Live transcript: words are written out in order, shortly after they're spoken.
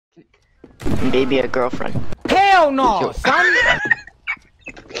Maybe a girlfriend. Hell no, son!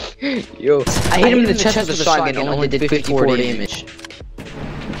 Yo, I hit him in the chest with a shotgun and only did 54 damage.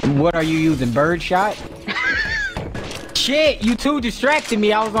 What are you using? Birdshot? Shit, you two distracted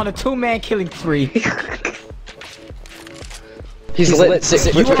me. I was on a 2-man killing spree. He's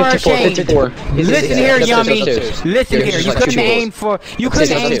lit. You are ashamed. 54. Listen here, Yummy. Listen here. You couldn't aim for. You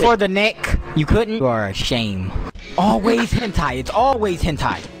couldn't aim for the neck. You couldn't. You are a shame. Always hentai. It's always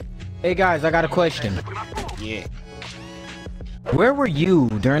hentai. Hey guys, I got a question. Yeah. Where were you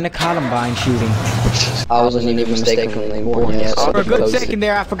during the Columbine shooting? I wasn't even mistakenly born yet. For a good second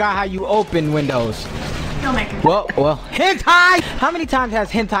there, I forgot how you open Windows. Well, hentai! How many times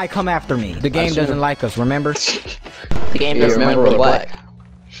has hentai come after me? The game doesn't like us, remember? The game doesn't like we're black.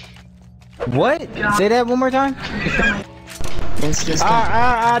 What? Say that one more time?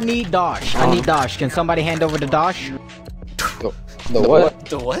 I need Dosh. I need Dosh. Can somebody hand over the Dosh? The what?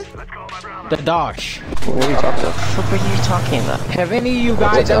 The what? The Dosh. What are you talking about? What are you talking about? Have any of you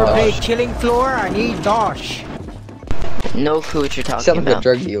guys ever played Killing Floor? I need Dosh. No clue what you're talking Sound like about. a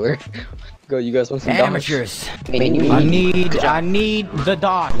drug dealer. Go, you guys want some amateurs? I need the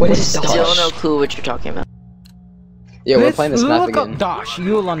Dosh. What is Dosh? Still no clue what you're talking about. Yeah, we're playing this map Look again. up Dosh,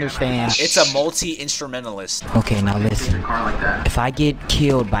 you'll understand. It's a multi-instrumentalist. Okay, now listen. If I get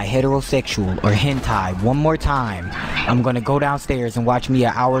killed by heterosexual or hentai one more time, I'm gonna go downstairs and watch me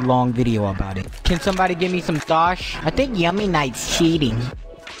an hour-long video about it. Can somebody give me some Dosh? I think Yummy Night's cheating.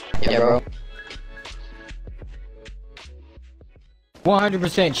 Yeah, bro.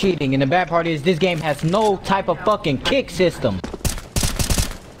 100% cheating, and the bad part is this game has no type of fucking kick system.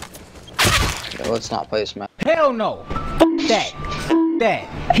 Yeah, let's not play this map. Hell no! Fuck that! Fuck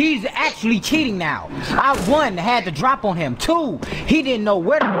that! He's actually cheating now. I, 1, had to drop on him. 2, he didn't know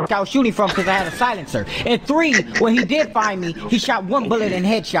where the fuck I was shooting from because I had a silencer. And 3, when he did find me, he shot 1 bullet and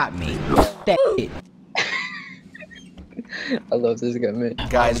headshot me. Fuck that shit. I love this guy, man.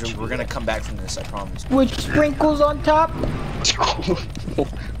 Guys, we're gonna come back from this, I promise. With sprinkles on top?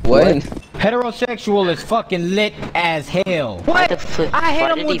 What? Heterosexual is fucking lit as hell. What? I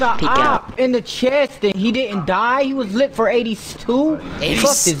hit him with a op in the chest and he didn't die. He was lit for 82. Fuck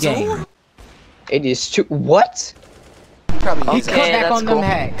this game. 82? What? Probably He cut back on them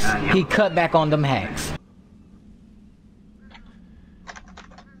hacks. He cut back on them hacks.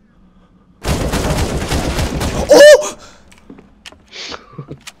 Oh!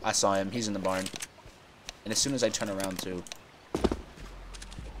 I saw him. He's in the barn. And as soon as I turn around too.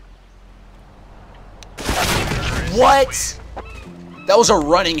 What? That was a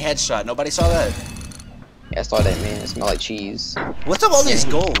running headshot. Nobody saw that. Yeah, I saw that, man. It smelled like cheese. What's up all these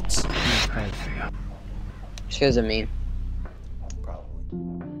golds? She has a meme.